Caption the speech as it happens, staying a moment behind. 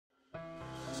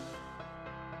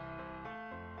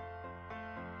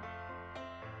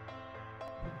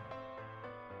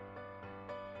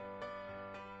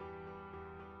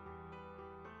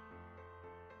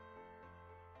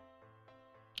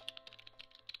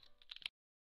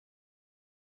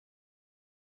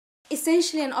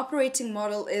Essentially, an operating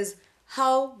model is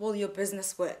how will your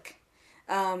business work?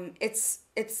 It's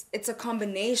a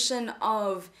combination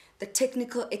of the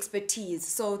technical expertise,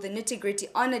 so the nitty-gritty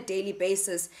on a daily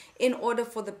basis. In order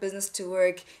for the business to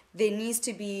work, there needs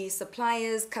to be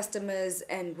suppliers, customers,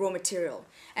 and raw material.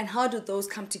 And how do those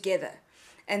come together?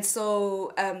 And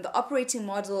so the operating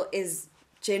model is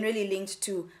generally linked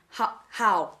to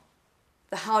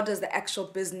how does the actual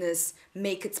business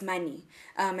make its money?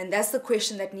 And that's the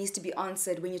question that needs to be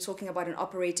answered when you're talking about an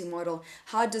operating model.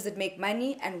 How does it make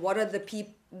money, and what are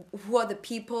who are the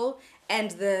people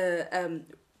and the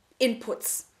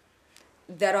inputs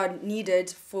that are needed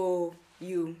for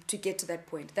you to get to that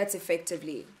point? That's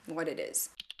effectively what it is.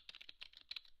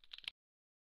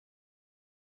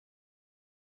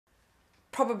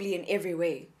 Probably in every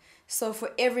way. So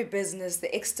for every business,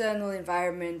 the external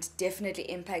environment definitely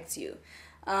impacts you.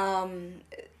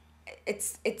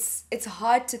 It's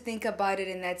hard to think about it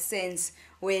in that sense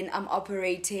when I'm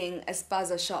operating a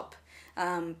spaza shop.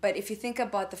 But if you think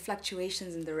about the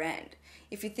fluctuations in the rand,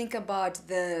 if you think about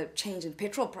the change in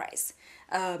petrol price,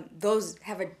 those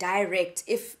have a direct,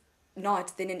 if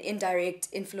not, then an indirect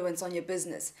influence on your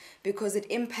business, because it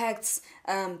impacts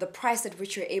the price at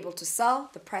which you're able to sell,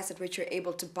 the price at which you're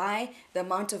able to buy, the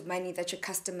amount of money that your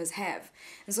customers have.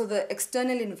 And so the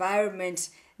external environment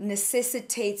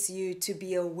necessitates you to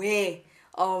be aware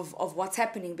of what's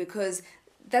happening, because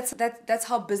that's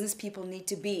how business people need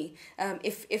to be.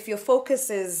 If your focus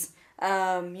is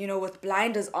with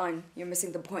blinders on, you're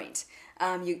missing the point.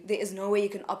 There is no way you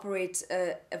can operate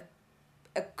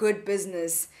a good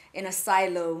business in a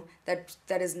silo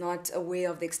that is not aware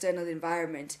of the external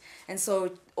environment. And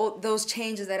so all those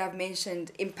changes that I've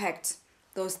mentioned impact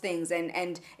those things,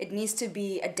 and it needs to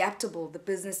be adaptable. The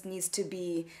business needs to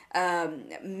be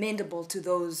mendable to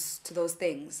those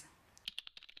things.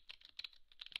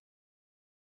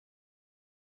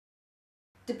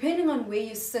 Depending on where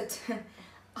you sit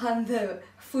on the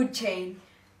food chain,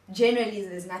 generally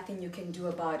there's nothing you can do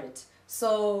about it.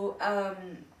 So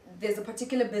there's a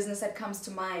particular business that comes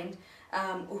to mind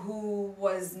who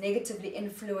was negatively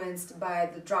influenced by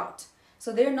the drought.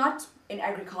 So they're not in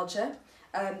agriculture,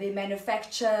 they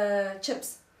manufacture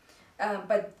chips,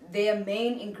 but their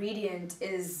main ingredient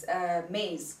is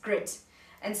maize, grit.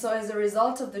 And so as a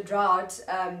result of the drought,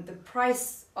 the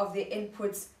price of their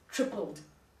inputs tripled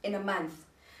in a month.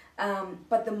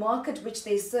 But the market which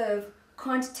they serve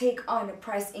can't take on a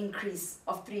price increase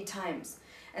of 3 times.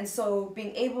 And so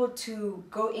being able to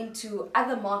go into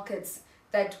other markets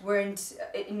that weren't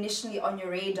initially on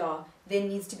your radar then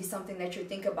needs to be something that you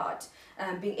think about.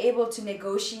 Being able to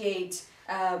negotiate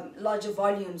larger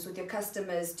volumes with your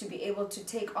customers to be able to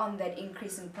take on that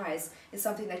increase in price is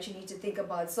something that you need to think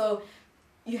about. So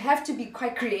you have to be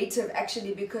quite creative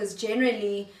actually, because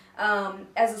generally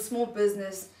as a small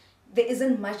business there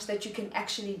isn't much that you can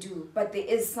actually do, but there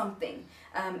is something.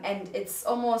 And it's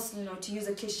almost, to use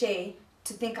a cliche,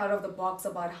 to think out of the box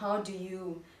about how do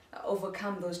you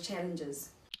overcome those challenges.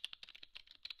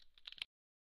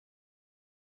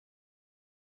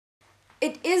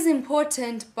 It is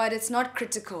important, but it's not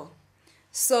critical.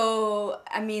 So,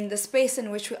 the space in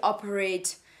which we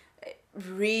operate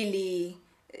really,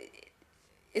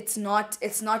 it's not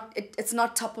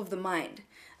top of the mind.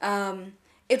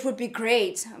 It would be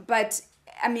great, but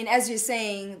as you're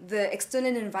saying, the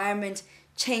external environment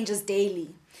changes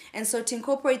daily. And so to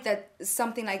incorporate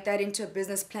something like that into a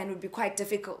business plan would be quite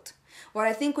difficult. What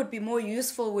I think would be more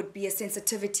useful would be a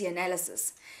sensitivity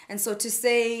analysis. And so to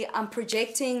say, I'm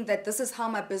projecting that this is how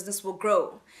my business will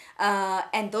grow.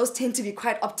 And those tend to be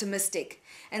quite optimistic.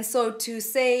 And so to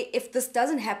say, if this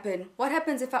doesn't happen, what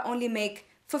happens if I only make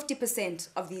 50%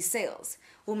 of these sales?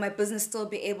 Will my business still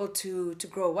be able to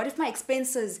grow? What if my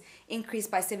expenses increase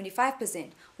by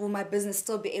 75%? Will my business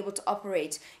still be able to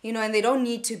operate? And they don't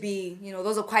need to be,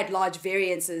 those are quite large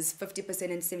variances,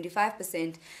 50% and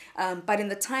 75%. But in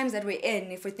the times that we're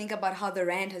in, if we think about how the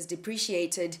rand has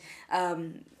depreciated,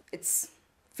 it's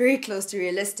very close to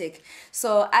realistic.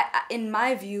 So in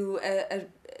my view, a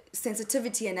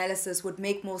sensitivity analysis would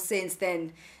make more sense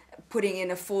than putting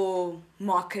in a full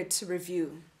market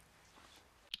review.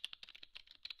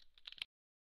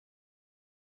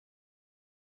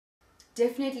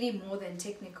 Definitely more than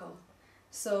technical.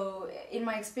 So in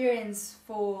my experience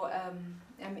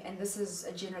and this is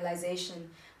a generalization,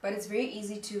 but it's very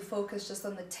easy to focus just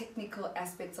on the technical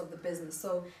aspects of the business.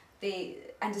 So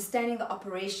understanding the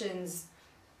operations,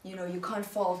 you can't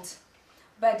fault,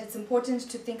 but it's important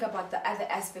to think about the other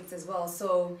aspects as well.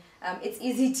 So it's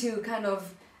easy to kind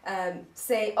of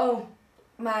say, oh,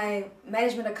 my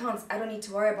management accounts, I don't need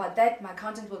to worry about that, my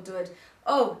accountant will do it.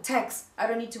 Oh, tax, I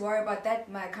don't need to worry about that,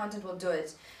 my accountant will do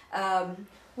it.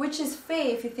 Which is fair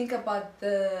if you think about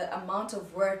the amount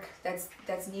of work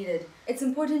that's needed. It's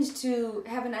important to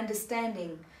have an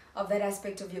understanding of that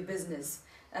aspect of your business.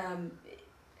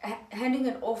 Handing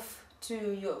it off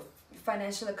to your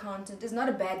financial accountant is not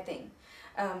a bad thing,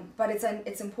 but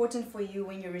it's important for you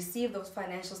when you receive those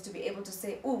financials to be able to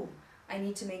say, oh, I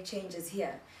need to make changes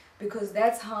here, because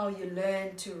that's how you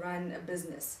learn to run a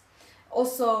business.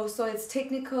 Also, so it's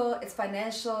technical, it's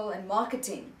financial, and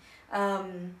marketing.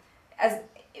 As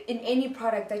in any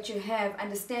product that you have,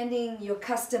 understanding your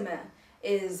customer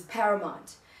is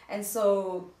paramount. And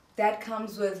so that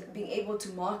comes with being able to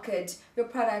market your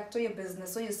product or your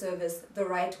business or your service the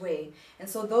right way. And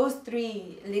so those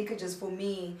three linkages for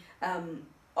me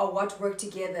are what work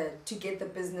together to get the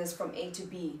business from A to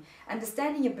B.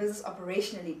 Understanding your business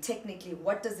operationally, technically,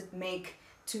 what does it make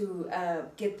to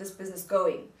get this business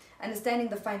going? Understanding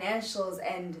the financials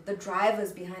and the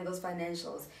drivers behind those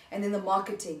financials, and then the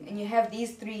marketing. And you have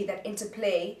these three that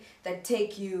interplay, that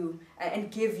take you and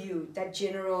give you that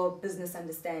general business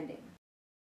understanding.